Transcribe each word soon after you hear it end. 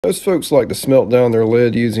Most folks like to smelt down their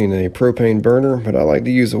lead using a propane burner, but I like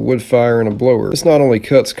to use a wood fire and a blower. This not only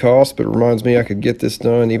cuts costs, but it reminds me I could get this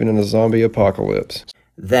done even in a zombie apocalypse.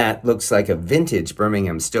 That looks like a vintage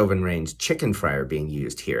Birmingham Stove Range chicken fryer being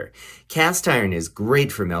used here. Cast iron is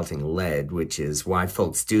great for melting lead, which is why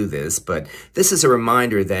folks do this, but this is a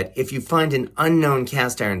reminder that if you find an unknown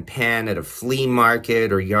cast iron pan at a flea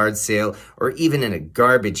market or yard sale, or even in a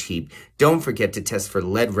garbage heap, don't forget to test for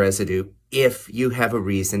lead residue if you have a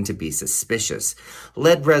reason to be suspicious.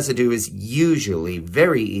 Lead residue is usually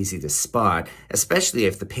very easy to spot, especially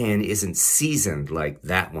if the pan isn't seasoned like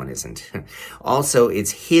that one isn't. Also,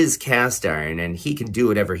 it's his cast iron and he can do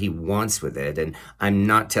whatever he wants with it, and I'm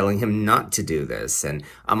not telling him not to do this. And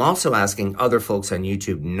I'm also asking other folks on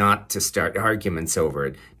YouTube not to start arguments over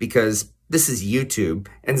it, because this is YouTube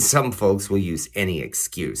and some folks will use any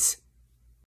excuse.